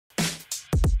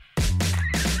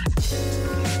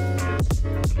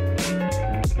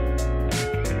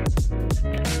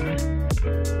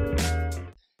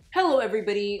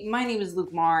everybody, my name is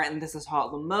Luke Marr and this is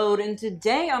HauteLeMode, and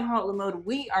today on HauteLeMode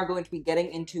we are going to be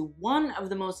getting into one of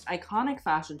the most iconic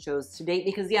fashion shows to date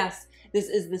because yes, this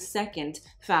is the second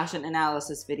fashion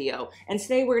analysis video, and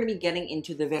today we're going to be getting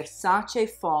into the Versace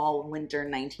Fall Winter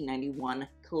 1991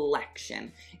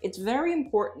 collection. It's very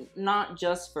important not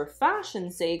just for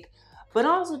fashion's sake, but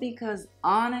also because,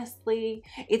 honestly,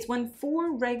 it's when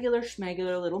four regular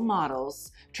schmegular little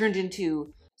models turned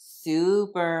into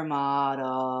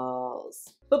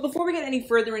supermodels. But before we get any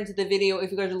further into the video,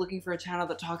 if you guys are looking for a channel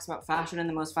that talks about fashion in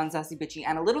the most fun, sassy, bitchy,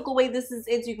 analytical way, this is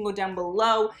it. So you can go down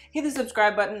below, hit the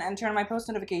subscribe button, and turn on my post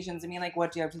notifications. I mean, like,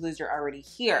 what do you have to lose? You're already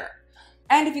here.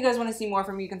 And if you guys want to see more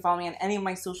from me, you can follow me on any of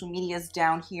my social medias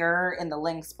down here in the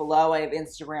links below. I have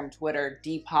Instagram, Twitter,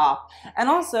 Depop. And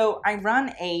also, I run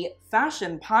a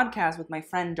fashion podcast with my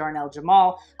friend Darnell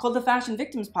Jamal called the Fashion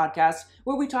Victims Podcast,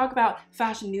 where we talk about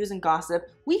fashion news and gossip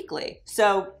weekly.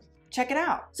 So check it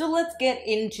out. So let's get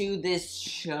into this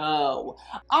show.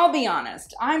 I'll be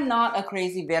honest, I'm not a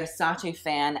crazy Versace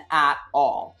fan at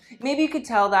all. Maybe you could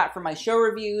tell that from my show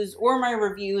reviews or my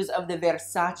reviews of the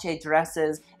Versace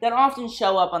dresses that often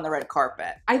show up on the red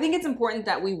carpet. I think it's important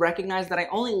that we recognize that I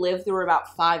only lived through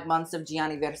about 5 months of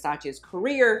Gianni Versace's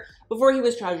career before he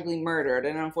was tragically murdered.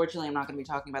 And unfortunately, I'm not going to be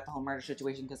talking about the whole murder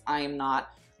situation because I am not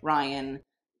Ryan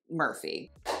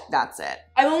Murphy. That's it.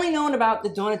 I've only known about the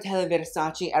Donatella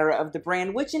Versace era of the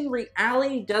brand, which in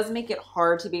reality does make it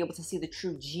hard to be able to see the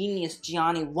true genius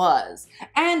Gianni was,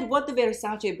 and what the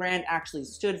Versace brand actually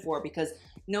stood for, because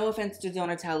no offense to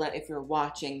Donatella if you're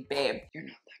watching, babe, you're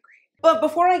not that great. But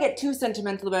before I get too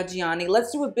sentimental about Gianni,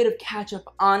 let's do a bit of catch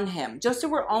up on him, just so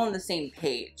we're all on the same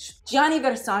page. Gianni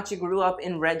Versace grew up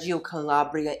in Reggio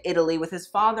Calabria, Italy, with his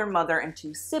father, mother, and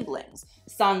 2 siblings,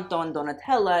 Santo and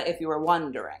Donatella, if you were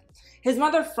wondering. His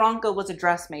mother, Franca, was a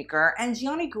dressmaker, and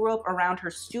Gianni grew up around her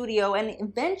studio and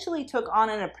eventually took on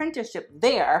an apprenticeship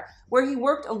there, where he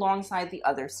worked alongside the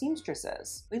other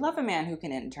seamstresses. We love a man who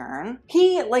can intern.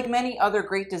 He, like many other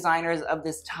great designers of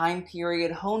this time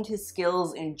period, honed his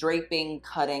skills in draping,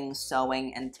 cutting,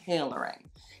 sewing, and tailoring.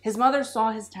 His mother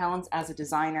saw his talents as a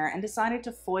designer and decided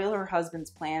to foil her husband's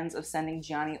plans of sending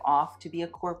Gianni off to be a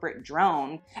corporate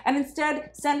drone, and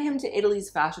instead send him to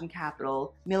Italy's fashion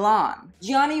capital, Milan.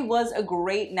 Gianni was a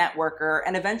great networker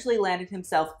and eventually landed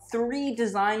himself 3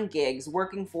 design gigs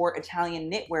working for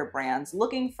Italian knitwear brands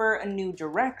looking for a new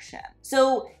direction.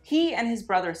 So he and his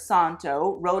brother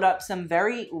Santo wrote up some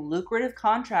very lucrative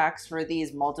contracts for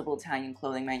these multiple Italian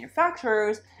clothing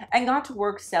manufacturers and got to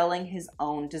work selling his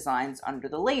own designs under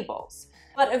the labels.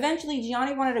 But eventually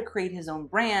Gianni wanted to create his own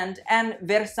brand, and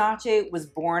Versace was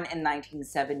born in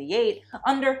 1978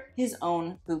 under his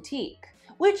own boutique,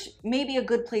 which may be a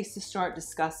good place to start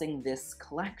discussing this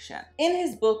collection. In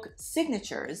his book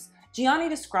Signatures, Gianni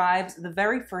describes the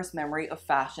very first memory of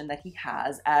fashion that he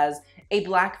has as a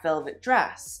black velvet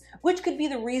dress, which could be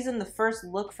the reason the first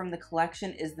look from the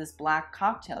collection is this black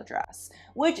cocktail dress,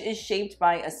 which is shaped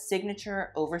by a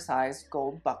signature oversized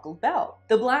gold buckled belt.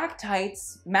 The black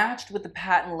tights, matched with the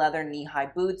patent leather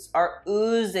knee-high boots, are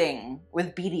oozing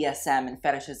with BDSM and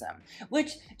fetishism,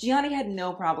 which Gianni had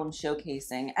no problem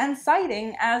showcasing and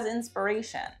citing as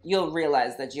inspiration. You'll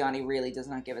realize that Gianni really does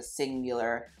not give a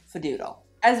singular fadoodle.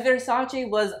 As Versace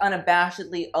was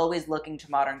unabashedly always looking to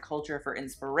modern culture for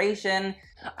inspiration,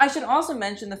 I should also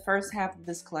mention the first half of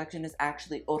this collection is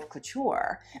actually haute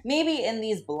couture. Maybe in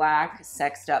these black,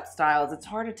 sexed up styles, it's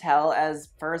hard to tell, as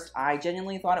first I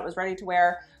genuinely thought it was ready to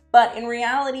wear, but in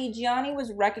reality, Gianni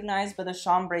was recognized by the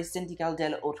Chambre Syndicale de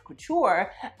la Haute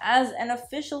Couture as an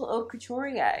official haute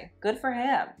couturier. Good for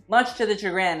him. Much to the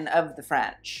chagrin of the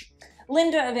French.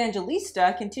 Linda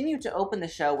Evangelista continued to open the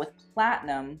show with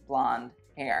platinum blonde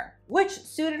hair, which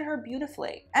suited her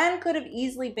beautifully and could have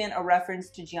easily been a reference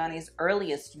to Gianni's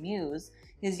earliest muse,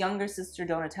 his younger sister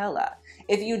Donatella.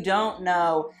 If you don't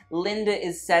know, Linda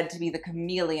is said to be the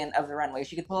chameleon of the runway.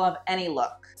 She could pull off any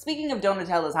look. Speaking of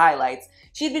Donatella's highlights,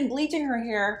 she had been bleaching her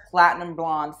hair platinum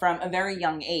blonde from a very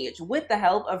young age with the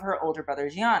help of her older brother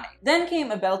Gianni. Then came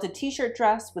a belted t-shirt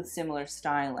dress with similar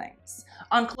stylings.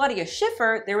 On Claudia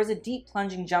Schiffer, there was a deep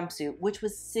plunging jumpsuit, which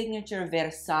was signature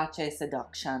Versace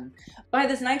seduction. By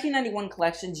this 1991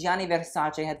 collection, Gianni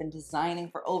Versace had been designing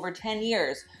for over 10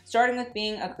 years, starting with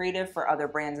being a creative for other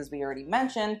brands, as we already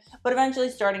mentioned, but eventually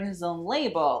starting his own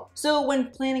label. So when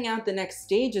planning out the next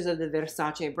stages of the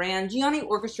Versace brand, Gianni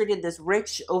orchestrated this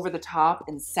rich, over-the-top,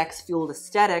 and sex-fueled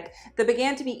aesthetic that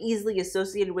began to be easily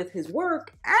associated with his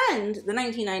work and the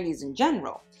 1990s in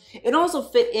general. It also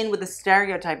fit in with a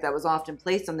stereotype that was often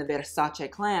placed on the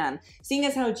Versace clan. Seeing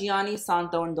as how Gianni,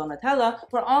 Santo, and Donatella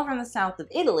were all from the south of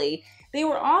Italy, they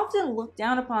were often looked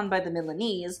down upon by the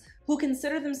Milanese who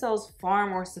consider themselves far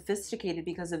more sophisticated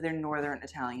because of their northern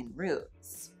Italian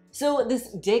roots. So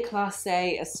this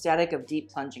déclassé aesthetic of deep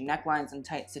plunging necklines and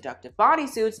tight seductive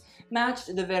bodysuits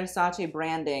matched the Versace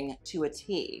branding to a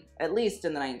T, at least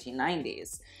in the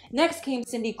 1990s. Next came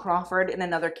Cindy Crawford in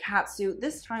another catsuit,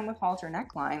 this time with halter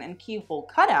neckline and keyhole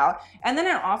cutout, and then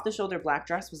an off-the-shoulder black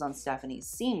dress was on Stephanie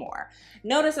Seymour.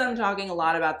 Notice that I'm talking a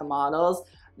lot about the models.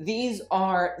 These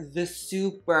are the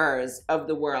supers of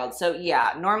the world. So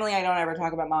yeah, normally I don't ever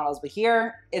talk about models, but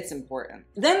here it's important.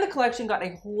 Then the collection got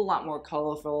a whole lot more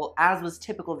colorful, as was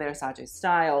typical Versace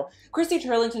style. Christy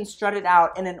Turlington strutted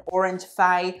out in an orange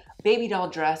faille baby doll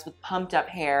dress with pumped up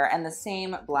hair and the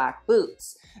same black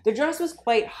boots. The dress was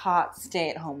quite hot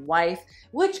stay-at-home wife,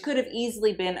 which could have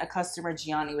easily been a customer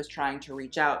Gianni was trying to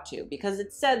reach out to, because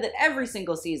it said that every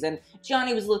single season,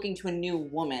 Gianni was looking to a new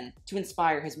woman to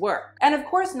inspire his work. And of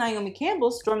course, Naomi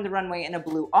Campbell stormed the runway in a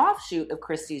blue offshoot of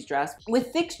Christy's dress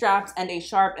with thick straps and a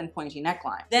sharp and pointy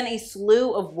neckline. Then a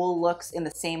slew of wool looks in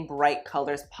the same bright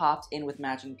colors popped in with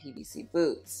matching PVC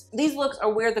boots. These looks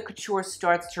are where the couture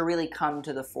starts to really come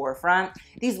to the forefront.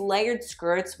 These layered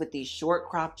skirts with these short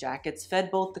crop jackets fed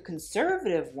both the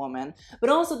conservative woman, but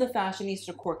also the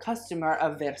fashionista core customer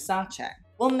of Versace.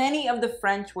 While many of the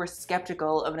French were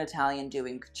skeptical of an Italian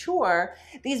doing couture,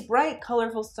 these bright,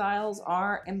 colorful styles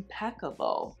are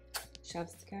impeccable.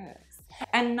 Chef's kiss.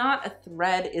 And not a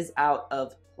thread is out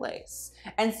of place.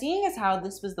 And seeing as how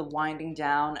this was the winding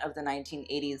down of the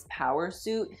 1980s power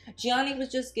suit, Gianni was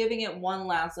just giving it one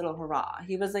last little hurrah.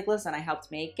 He was like, listen, I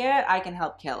helped make it, I can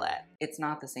help kill it. It's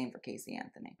not the same for Casey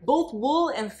Anthony. Both wool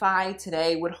and faille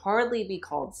today would hardly be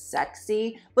called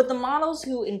sexy, but the models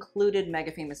who included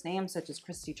mega famous names such as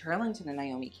Christy Turlington and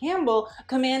Naomi Campbell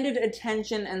commanded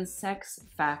attention and sex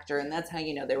factor, and that's how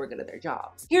you know they were good at their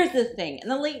jobs. Here's the thing, in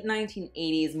the late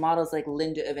 1980s, models like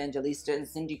Linda Evangelista and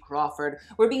Cindy Crawford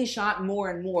were being shot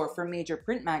more and more for major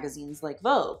print magazines like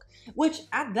Vogue, which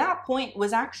at that point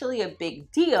was actually a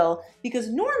big deal because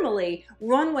normally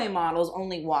runway models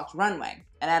only walked runway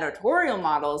and editorial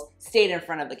models stayed in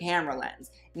front of the camera lens.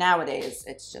 Nowadays,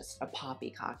 it's just a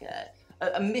poppycock,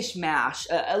 a mishmash,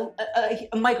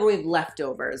 a microwave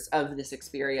leftovers of this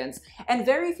experience, and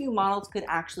very few models could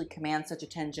actually command such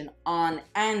attention on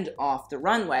and off the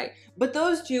runway. But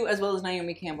those two, as well as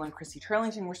Naomi Campbell and Christy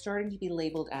Turlington, were starting to be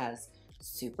labeled as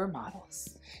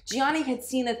supermodels. Gianni had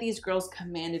seen that these girls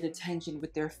commanded attention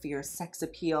with their fierce sex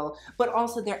appeal, but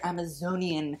also their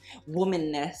Amazonian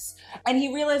womanness, and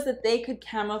he realized that they could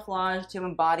camouflage to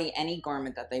embody any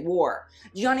garment that they wore.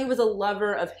 Gianni was a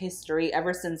lover of history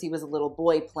ever since he was a little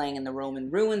boy playing in the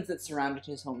Roman ruins that surrounded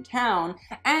his hometown,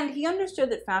 and he understood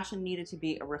that fashion needed to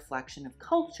be a reflection of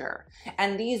culture.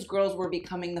 And these girls were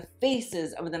becoming the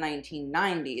faces of the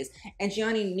 1990s, and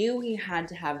Gianni knew he had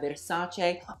to have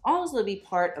Versace also be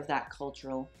part of that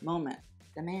cultural moment.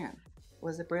 The man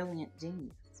was a brilliant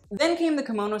genius. Then came the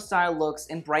kimono style looks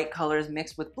in bright colors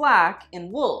mixed with black in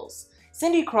wools.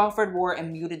 Cindy Crawford wore a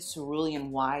muted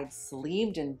cerulean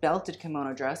wide-sleeved and belted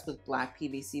kimono dress with black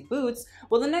PVC boots,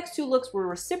 while the next two looks were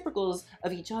reciprocals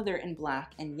of each other in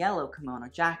black and yellow kimono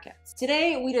jackets.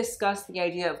 Today, we discussed the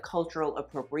idea of cultural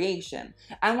appropriation,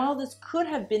 and while this could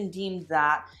have been deemed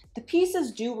that, the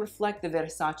pieces do reflect the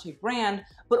Versace brand,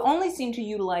 but only seem to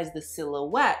utilize the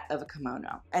silhouette of a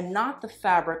kimono, and not the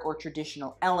fabric or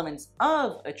traditional elements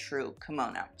of a true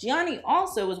kimono. Gianni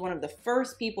also was one of the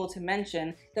first people to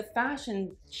mention that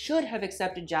fashion should have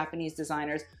accepted Japanese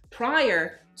designers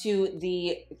prior to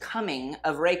the coming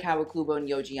of Rei Kawakubo and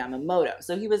Yohji Yamamoto,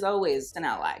 so he was always an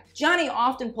ally. Gianni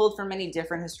often pulled from many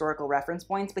different historical reference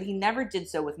points, but he never did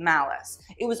so with malice.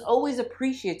 It was always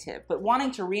appreciative, but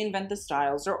wanting to reinvent the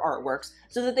styles or artworks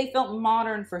so that they felt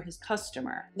modern for his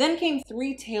customer. Then came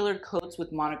 3 tailored coats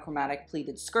with monochromatic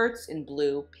pleated skirts in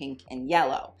blue, pink, and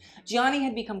yellow. Gianni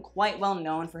had become quite well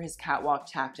known for his catwalk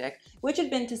tactic, which had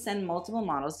been to send multiple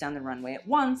models down the runway at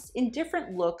once in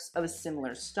different looks of a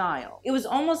similar style. It was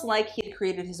almost like he had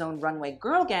created his own runway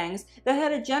girl gangs that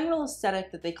had a general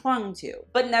aesthetic that they clung to,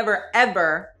 but never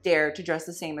ever dared to dress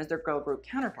the same as their girl group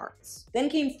counterparts. Then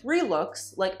came 3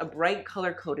 looks, like a bright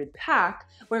color-coded pack,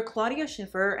 where Claudia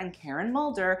Schiffer and Karen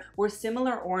Mulder wore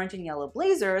similar orange and yellow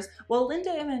blazers, while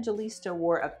Linda Evangelista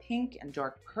wore a pink and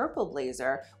dark purple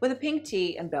blazer with a pink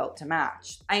tee and belt to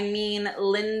match. I mean,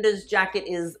 Linda's jacket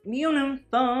is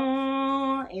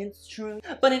beautiful, it's true.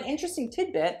 But an interesting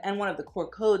tidbit, and one of the core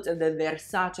codes of the Versace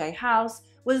Versace house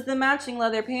was the matching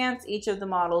leather pants each of the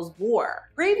models wore.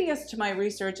 Previous to my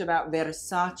research about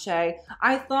Versace,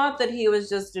 I thought that he was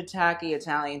just a tacky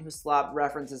Italian who slopped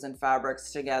references and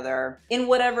fabrics together in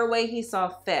whatever way he saw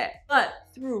fit. But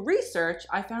through research,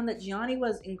 I found that Gianni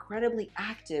was incredibly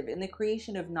active in the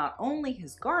creation of not only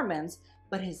his garments,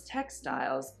 but his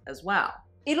textiles as well.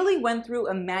 Italy went through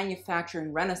a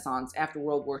manufacturing renaissance after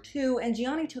World War II, and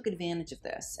Gianni took advantage of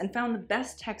this and found the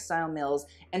best textile mills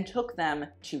and took them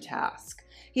to task.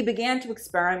 He began to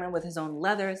experiment with his own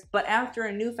leathers, but after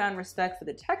a newfound respect for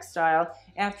the textile,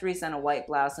 after he sent a white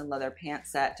blouse and leather pant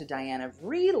set to Diana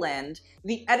Vreeland,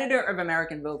 the editor of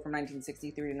American Vogue from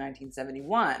 1963 to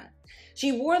 1971.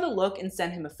 She wore the look and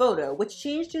sent him a photo, which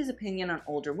changed his opinion on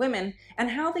older women and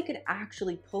how they could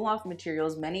actually pull off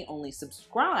materials many only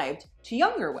subscribed to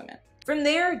younger women. From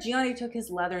there, Gianni took his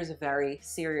leathers very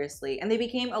seriously, and they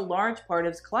became a large part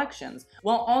of his collections,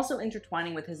 while also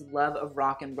intertwining with his love of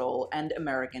rock and roll and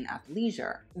American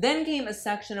athleisure. Then came a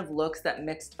section of looks that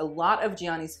mixed a lot of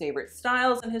Gianni's favorite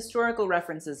styles and historical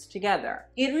references together.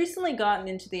 He had recently gotten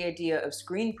into the idea of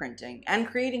screen printing and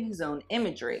creating his own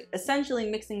imagery, essentially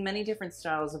mixing many different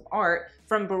styles of art,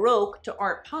 from Baroque to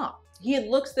art pop. He had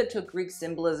looks that took Greek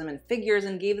symbolism and figures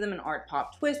and gave them an art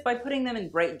pop twist by putting them in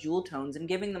bright jewel tones and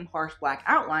giving them harsh black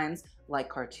outlines like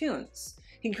cartoons.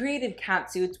 He created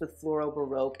catsuits with floral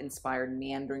Baroque inspired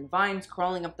meandering vines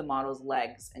crawling up the model's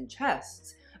legs and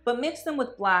chests, but mixed them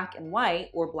with black and white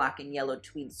or black and yellow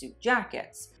tweed suit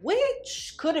jackets,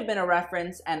 which could have been a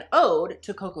reference and ode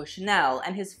to Coco Chanel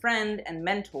and his friend and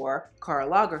mentor, Karl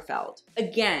Lagerfeld.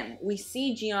 Again, we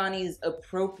see Gianni's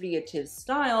appropriative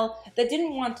style that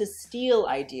didn't want to steal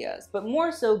ideas, but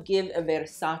more so give a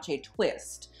Versace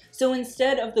twist. So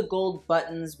instead of the gold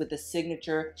buttons with the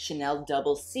signature Chanel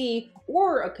double C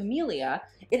or a camellia,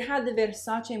 it had the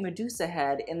Versace Medusa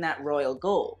head in that royal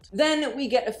gold. Then we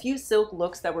get a few silk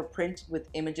looks that were printed with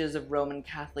images of Roman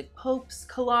Catholic popes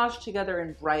collaged together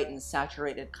in bright and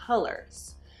saturated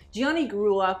colors. Gianni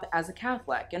grew up as a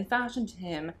Catholic, and fashion to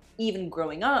him, even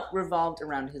growing up, revolved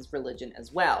around his religion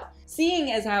as well, seeing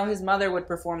as how his mother would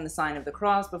perform the sign of the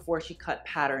cross before she cut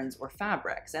patterns or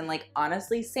fabrics. And like,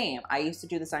 honestly, same. I usto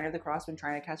do the sign of the cross when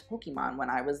trying to catch Pokemon when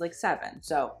I was like 7,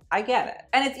 so I get it.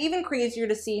 And it's even crazier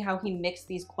to see how he mixed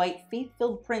these quite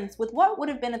faith-filled prints with what would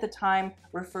have been at the time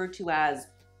referred to as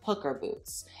hooker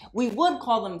boots. We would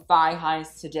call them thigh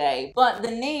highs today, but the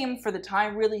name for the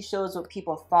time really shows what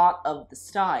people thought of the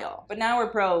style. But now we're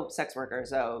pro sex worker,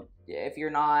 so if you're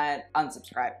not,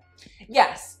 unsubscribe.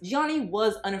 Yes, Gianni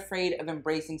was unafraid of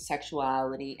embracing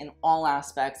sexuality in all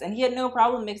aspects, and he had no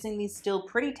problem mixing these still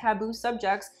pretty taboo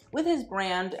subjects with his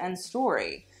brand and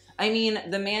story. I mean,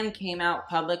 the man came out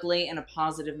publicly in a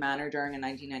positive manner during a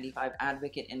 1995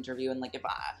 Advocate interview, and like,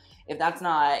 if that's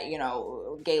not, you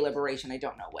know, gay liberation, I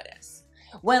don't know what is.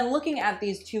 When looking at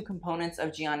these two components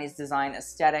of Gianni's design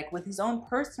aesthetic with his own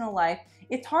personal life,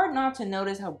 it's hard not to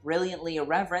notice how brilliantly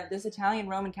irreverent this Italian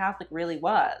Roman Catholic really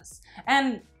was.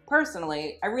 And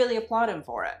personally, I really applaud him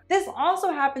for it. This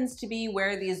also happens to be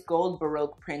where these gold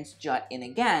Baroque prints jut in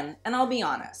again, and I'll be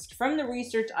honest, from the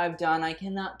research I've done, I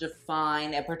cannot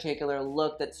define a particular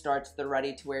look that starts the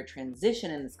ready-to-wear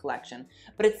transition in this collection,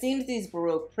 but it seems these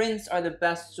Baroque prints are the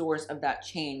best source of that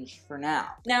change for now.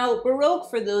 Now, Baroque,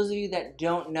 for those of you that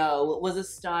don't know, was a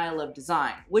style of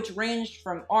design, which ranged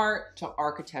from art to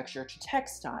architecture to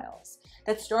textiles,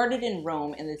 that started in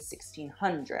Rome in the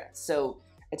 1600s, so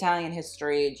Italian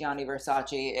history, Gianni Versace,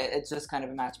 it's just kind of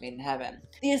a match made in heaven.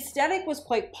 The aesthetic was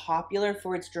quite popular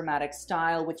for its dramatic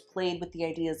style, which played with the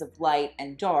ideas of light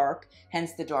and dark,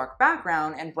 hence the dark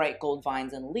background and bright gold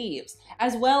vines and leaves,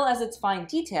 as well as its fine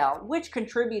detail, which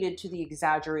contributed to the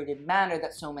exaggerated manner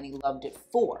that so many loved it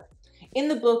for. In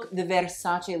the book The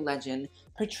Versace Legend,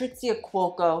 Patrizia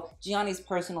Cuoco, Gianni's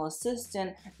personal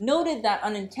assistant, noted that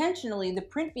unintentionally the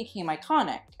print became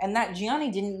iconic, and that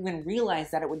Gianni didn't even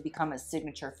realize that it would become a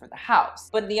signature for the house.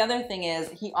 But the other thing is,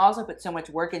 he also put so much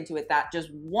work into it that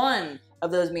just one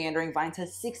of those meandering vines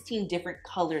has 16 different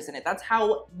colors in it. That's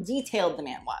how detailed the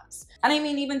man was. And I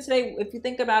mean, even today, if you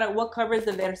think about it, what covers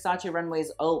the Versace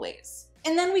runways always?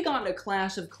 And then we got a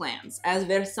clash of clans, as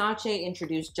Versace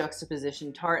introduced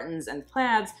juxtaposition tartans and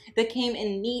plaids that came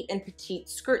in neat and petite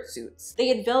skirt suits. They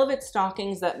had velvet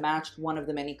stockings that matched one of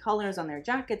the many colors on their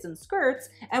jackets and skirts,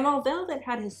 and while velvet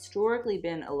had historically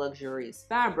been a luxurious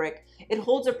fabric, it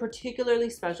holds a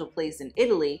particularly special place in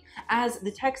Italy, as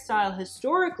the textile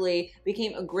historically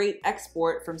became a great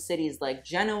export from cities like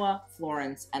Genoa,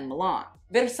 Florence, and Milan.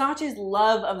 Versace's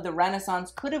love of the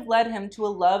Renaissance could have led him to a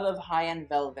love of high-end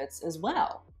velvets as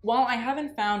well. While I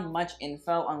haven't found much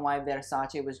info on why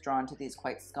Versace was drawn to these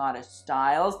quite Scottish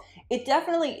styles, it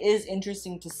definitely is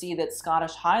interesting to see that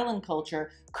Scottish Highland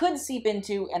culture could seep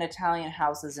into an Italian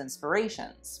house's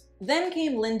inspirations. Then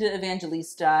came Linda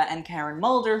Evangelista and Karen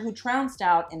Mulder, who trounced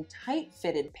out in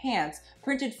tight-fitted pants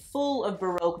printed full of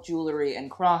Baroque jewelry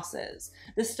and crosses.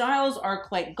 The styles are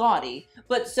quite gaudy,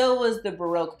 but so was the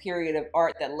Baroque period of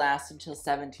art that lasted till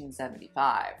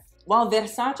 1775. While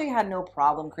Versace had no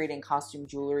problem creating costume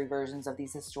jewelry versions of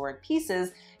these historic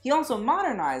pieces, he also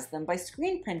modernized them by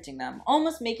screen printing them,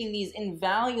 almost making these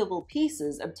invaluable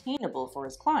pieces obtainable for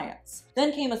his clients.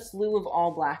 Then came a slew of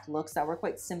all-black looks that were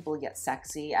quite simple yet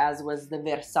sexy, as was the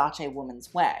Versace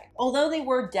woman's way. Although they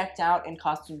were decked out in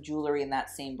costume jewelry in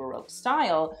that same Baroque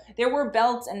style, there were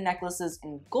belts and necklaces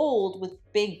in gold with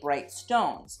big bright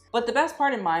stones. But the best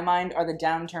part in my mind are the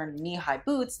downturned knee-high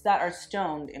boots that are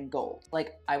stoned in gold.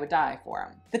 Like, I would die for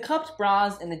them. The cupped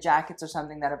bras and the jackets are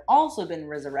something that have also been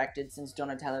resurrected since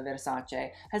Donatella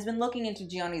Versace has been looking into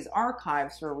Gianni's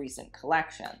archives for recent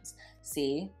collections.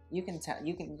 See, you can tell,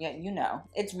 you know.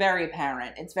 It's very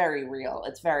apparent, it's very real,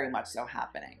 it's very much so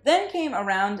happening. Then came a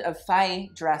round of faille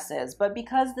dresses, but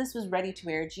because this was ready to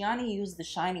wear, Gianni used the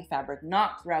shiny fabric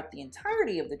not throughout the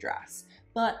entirety of the dress,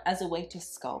 but as a way to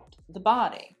sculpt the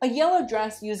body. A yellow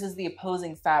dress uses the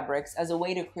opposing fabrics as a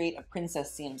way to create a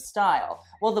princess seam style,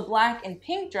 while the black and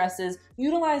pink dresses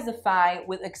utilize the faille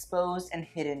with exposed and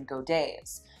hidden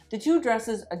godets. The two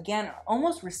dresses, again, are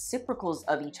almost reciprocals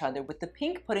of each other, with the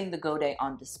pink putting the godet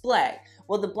on display,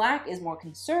 while the black is more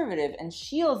conservative and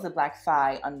shields the black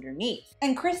faille underneath.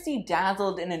 And Christy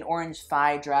dazzled in an orange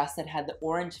faille dress that had the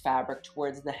orange fabric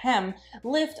towards the hem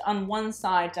lift on one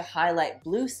side to highlight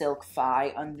blue silk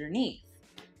faille underneath.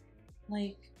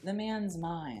 Like, the man's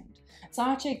mind.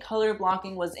 Versace color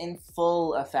blocking was in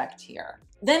full effect here.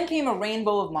 Then came a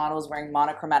rainbow of models wearing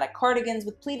monochromatic cardigans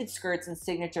with pleated skirts and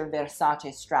signature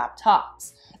Versace strap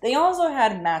tops. They also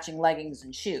had matching leggings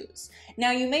and shoes. Now,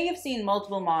 you may have seen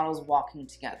multiple models walking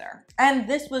together. And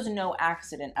this was no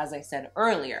accident, as I said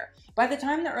earlier. By the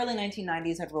time the early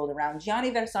 1990s had rolled around,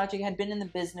 Gianni Versace had been in the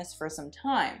business for some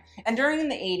time. And during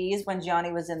the 80s, when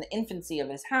Gianni was in the infancy of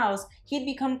his house, he'd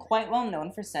become quite well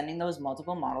known for sending those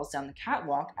multiple models down the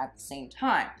catwalk at the same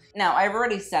time. Now, I've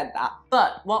already said that,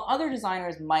 but while other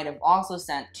designers might have also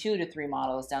sent 2 to 3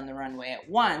 models down the runway at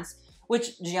once,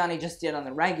 which Gianni just did on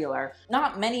the regular,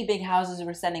 not many big houses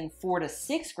were sending 4 to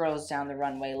 6 girls down the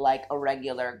runway like a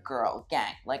regular girl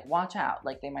gang. Like, watch out,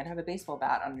 like they might have a baseball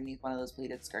bat underneath one of those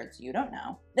pleated skirts, you don't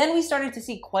know. Then we started to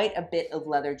see quite a bit of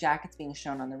leather jackets being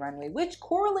shown on the runway, which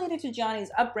correlated to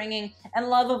Gianni's upbringing and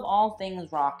love of all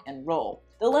things rock and roll.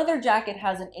 The leather jacket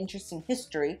has an interesting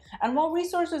history, and while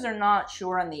resources are not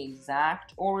sure on the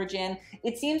exact origin,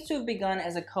 it seems to have begun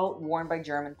as a coat worn by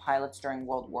German pilots during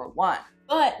World War I.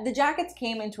 But the jackets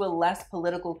came into a less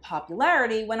political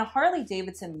popularity when a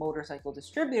Harley-Davidson motorcycle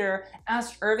distributor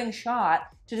asked Irving Schott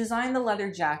to design the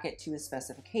leather jacket to his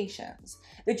specifications.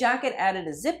 The jacket added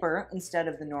a zipper instead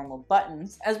of the normal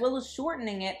buttons, as well as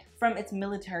shortening it from its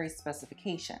military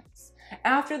specifications.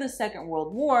 After the Second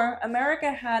World War,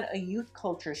 America had a youth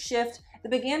culture shift that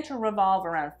began to revolve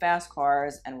around fast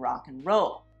cars and rock and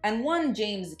roll. And one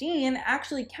James Dean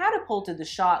actually catapulted the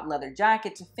Schott leather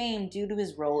jacket to fame due to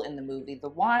his role in the movie The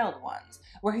Wild Ones,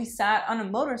 where he sat on a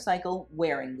motorcycle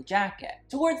wearing the jacket.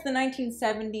 Towards the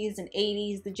 1970s and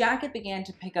 80s, the jacket began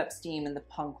to pick up steam in the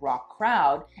punk rock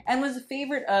crowd and was a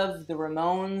favorite of the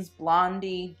Ramones,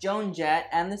 Blondie, Joan Jett,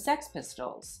 and the Sex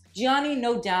Pistols. Gianni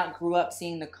no doubt grew up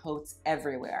seeing the coats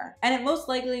everywhere, and it most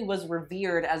likely was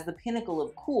revered as the pinnacle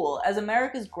of cool, as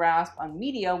America's grasp on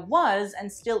media was and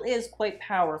still is quite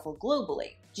powerful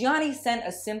globally. Gianni sent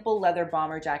a simple leather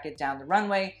bomber jacket down the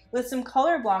runway with some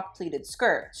color block pleated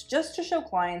skirts, just to show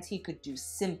clients he could do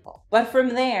simple. But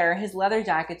from there, his leather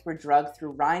jackets were drugged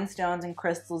through rhinestones and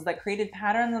crystals that created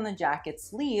patterns on the jacket's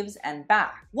sleeves and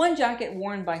back. One jacket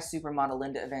worn by supermodel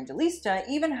Linda Evangelista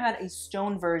even had a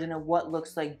stone version of what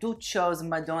looks like Duccio's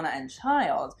Madonna and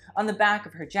Child on the back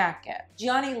of her jacket.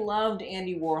 Gianni loved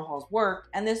Andy Warhol's work,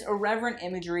 and this irreverent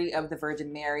imagery of the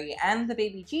Virgin Mary and the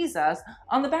baby Jesus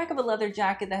on the back of a leather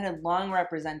jacket that had long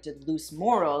represented loose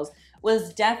morals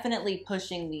was definitely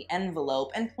pushing the envelope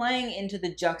and playing into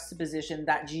the juxtaposition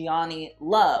that Gianni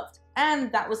loved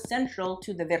and that was central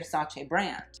to the Versace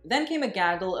brand. Then came a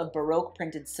gaggle of Baroque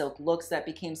printed silk looks that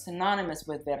became synonymous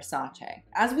with Versace.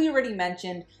 As we already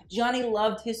mentioned, Gianni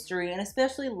loved history and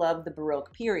especially loved the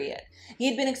Baroque period. He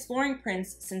had been exploring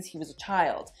prints since he was a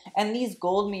child, and these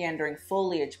gold meandering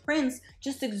foliage prints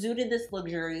just exuded this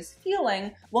luxurious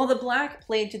feeling, while the black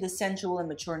played to the sensual and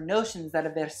mature notions that a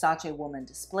Versace woman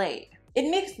displayed. It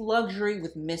mixed luxury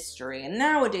with mystery, and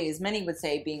nowadays many would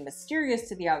say being mysterious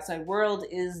to the outside world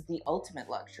is the ultimate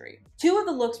luxury. Two of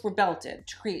the looks were belted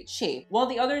to create shape, while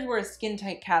the others were a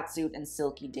skin-tight catsuit and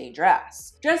silky day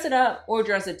dress. Dress it up or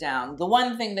dress it down. The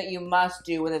one thing that you must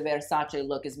do with a Versace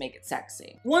look is make it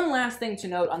sexy. One last thing to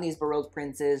note on these Baroque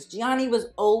prints is Gianni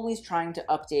was always trying to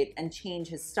update and change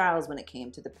his styles when it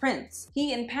came to the prints.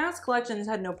 He in past collections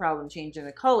had no problem changing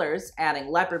the colors,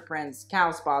 adding leopard prints,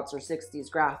 cow spots, or 60s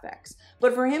graphics.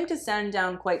 But for him to send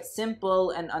down quite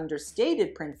simple and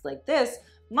understated prints like this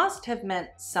must have meant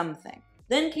something.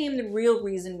 Then came the real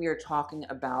reason we are talking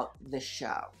about the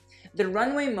show. The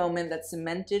runway moment that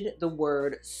cemented the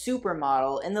word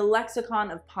supermodel in the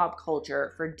lexicon of pop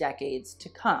culture for decades to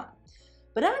come.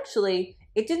 But actually,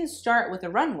 it didn't start with a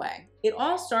runway. It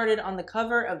all started on the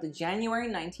cover of the January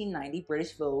 1990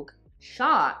 British Vogue,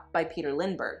 shot by Peter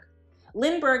Lindbergh.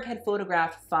 Lindbergh had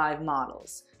photographed 5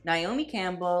 models: Naomi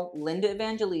Campbell, Linda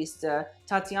Evangelista,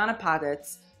 Tatiana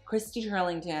Patitz, Christy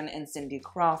Turlington, and Cindy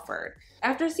Crawford.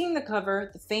 After seeing the cover,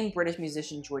 the famed British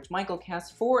musician George Michael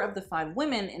cast 4 of the 5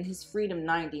 women in his Freedom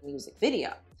 90 music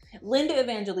video. Linda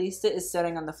Evangelista is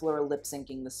sitting on the floor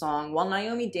lip-syncing the song, while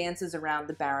Naomi dances around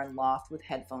the barren loft with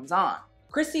headphones on.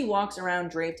 Christy walks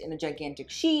around draped in a gigantic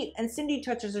sheet, and Cindy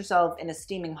touches herself in a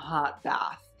steaming hot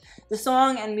bath. The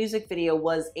song and music video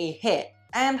was a hit,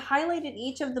 and highlighted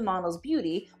each of the models'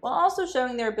 beauty while also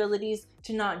showing their abilities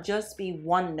to not just be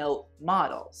one-note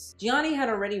models. Gianni had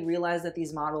already realized that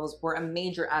these models were a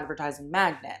major advertising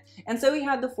magnet, and so he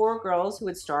had the 4 girls who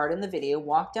had starred in the video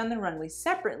walk down the runway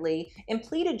separately in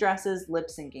pleated dresses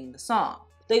lip-syncing the song.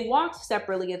 They walked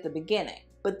separately at the beginning,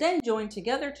 but then joined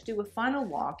together to do a final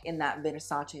walk in that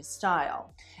Versace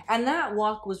style. And that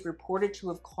walk was reported to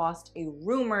have cost a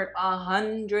rumored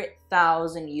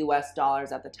 $100,000 US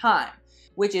at the time,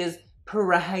 which is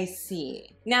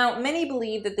pricey. Now, many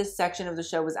believe that this section of the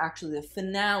show was actually the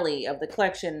finale of the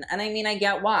collection, and I mean, I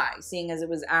get why, seeing as it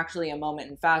was actually a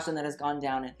moment in fashion that has gone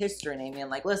down in history. And I mean,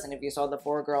 like, listen, if you saw the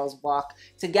 4 girls walk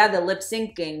together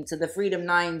lip-syncing to the Freedom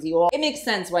 90, it makes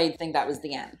sense why you'd think that was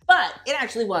the end. But it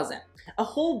actually wasn't. A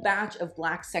whole batch of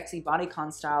black sexy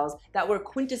bodycon styles that were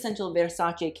quintessential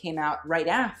Versace came out right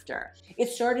after. It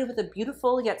started with a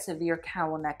beautiful yet severe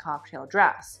cowl neck cocktail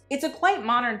dress. It's a quite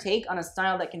modern take on a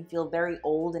style that can feel very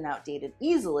old and outdated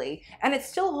easily, and it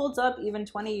still holds up even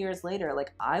 20 years later.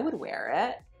 Like, I would wear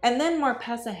it. And then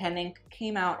Marpessa Henning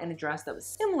came out in a dress that was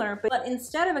similar, but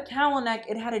instead of a cowl neck,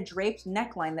 it had a draped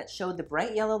neckline that showed the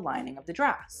bright yellow lining of the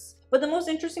dress. But the most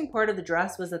interesting part of the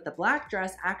dress was that the black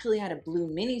dress actually had a blue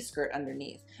mini skirt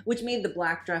underneath, which made the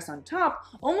black dress on top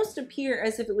almost appear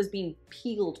as if it was being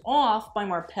peeled off by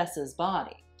Marpessa's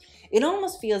body. It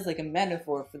almost feels like a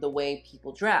metaphor for the way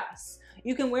people dress.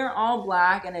 You can wear all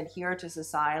black and adhere to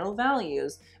societal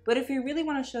values, but if you really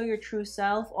want to show your true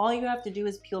self, all you have to do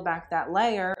is peel back that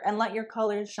layer and let your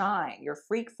colors shine, your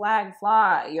freak flag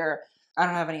fly, your I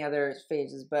don't have any other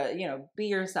phases, but, you know, be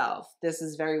yourself. This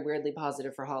is very weirdly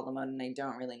positive for HauteLeMode, and I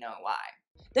don't really know why.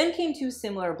 Then came 2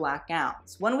 similar black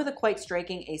gowns, one with a quite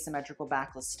striking asymmetrical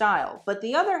backless style, but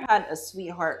the other had a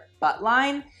sweetheart butt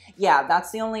line. Yeah,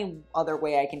 that's the only other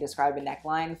way I can describe a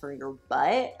neckline for your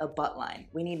butt, a butt line.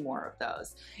 We need more of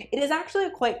those. It is actually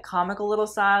a quite comical little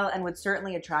style and would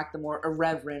certainly attract the more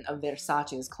irreverent of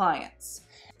Versace's clients.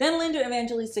 Then Linda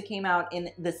Evangelista came out in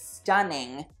the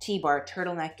stunning T-bar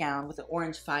turtleneck gown with an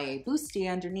orange faye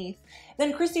bustier underneath.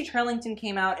 Then Christy Turlington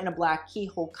came out in a black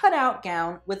keyhole cutout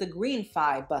gown with a green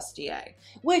faye bustier,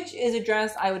 which is a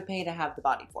dress I would pay to have the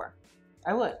body for.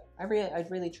 I would. I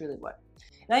really truly would.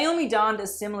 Naomi donned a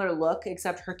similar look,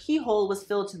 except her keyhole was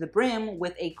filled to the brim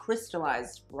with a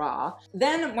crystallized bra.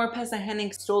 Then Marpessa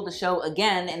Henning stole the show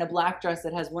again in a black dress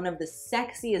that has one of the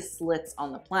sexiest slits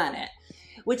on the planet,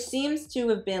 which seems to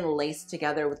have been laced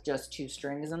together with just 2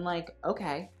 strings, and like,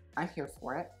 okay, I'm here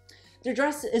for it. The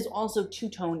dress is also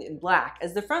two-toned in black,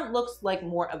 as the front looks like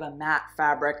more of a matte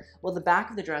fabric, while the back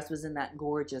of the dress was in that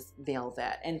gorgeous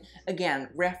velvet. And again,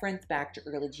 reference back to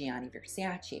early Gianni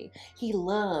Versace. He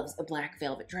loves a black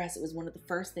velvet dress. It was one of the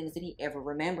first things that he ever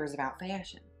remembers about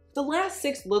fashion. The last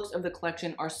 6 looks of the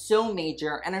collection are so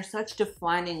major and are such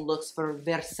defining looks for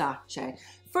Versace.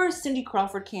 First, Cindy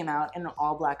Crawford came out in an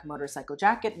all-black motorcycle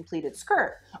jacket and pleated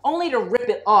skirt, only to rip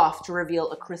it off to reveal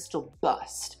a crystal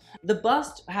bust. The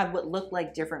bust had what looked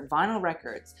like different vinyl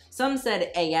records. Some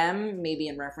said AM, maybe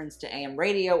in reference to AM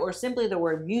radio, or simply the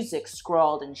word music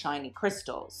scrawled in shiny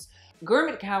crystals.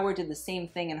 Gurmit Kaur did the same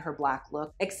thing in her black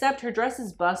look, except her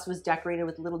dress's bust was decorated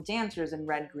with little dancers in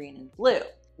red, green, and blue.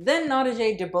 Then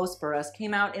Nadege de Bosporus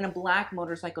came out in a black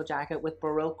motorcycle jacket with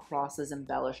Baroque crosses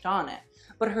embellished on it,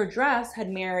 but her dress had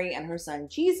Mary and her son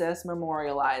Jesus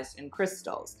memorialized in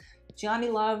crystals. Gianni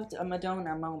loved a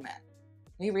Madonna moment.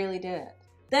 He really did.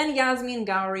 Then Yasmin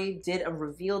Gowri did a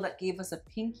reveal that gave us a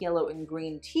pink, yellow, and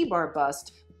green T-bar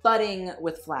bust budding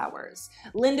with flowers.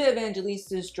 Linda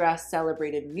Evangelista's dress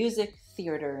celebrated music,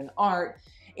 theater, and art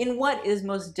in what is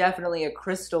most definitely a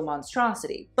crystal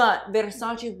monstrosity, but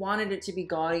Versace wanted it to be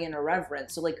gaudy and irreverent,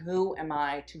 so like, who am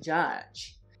I to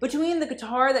judge? Between the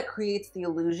guitar that creates the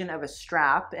illusion of a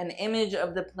strap, an image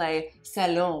of the play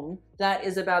Salome that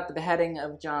is about the beheading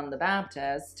of John the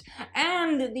Baptist,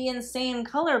 and the insane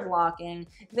color blocking,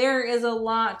 there is a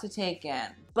lot to take in.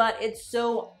 But it's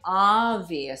so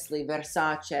obviously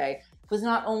Versace was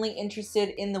not only interested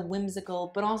in the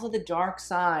whimsical, but also the dark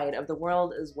side of the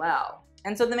world as well.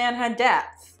 And so the man had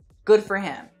depth. Good for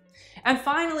him. And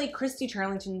finally, Christy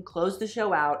Turlington closed the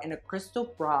show out in a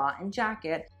crystal bra and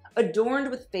jacket adorned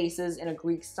with faces in a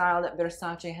Greek style that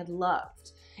Versace had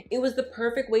loved. It was the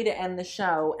perfect way to end the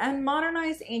show and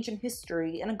modernize ancient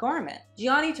history in a garment.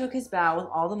 Gianni took his bow with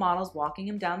all the models walking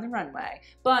him down the runway,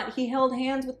 but he held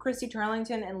hands with Christy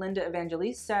Turlington and Linda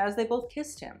Evangelista as they both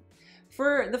kissed him.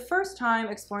 For the first time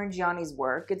exploring Gianni's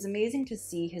work, it's amazing to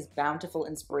see his bountiful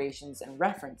inspirations and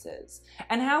references,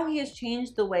 and how he has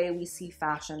changed the way we see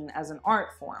fashion as an art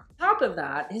form. On top of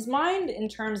that, his mind in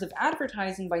terms of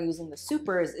advertising by using the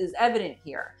supers is evident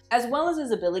here, as well as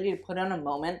his ability to put on a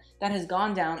moment that has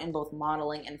gone down in both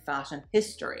modeling and fashion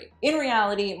history. In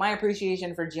reality, my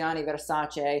appreciation for Gianni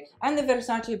Versace and the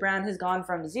Versace brand has gone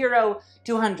from 0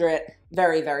 to 100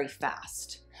 very, very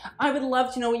fast. I would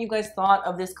love to know what you guys thought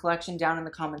of this collection down in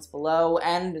the comments below,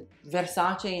 and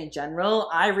Versace in general.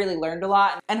 I really learned a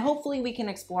lot, and hopefully we can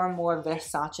explore more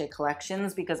Versace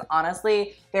collections, because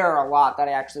honestly, there are a lot that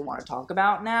I actually want to talk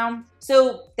about now.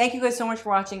 So thank you guys so much for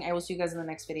watching. I will see you guys in the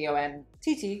next video, and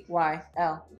TTYL.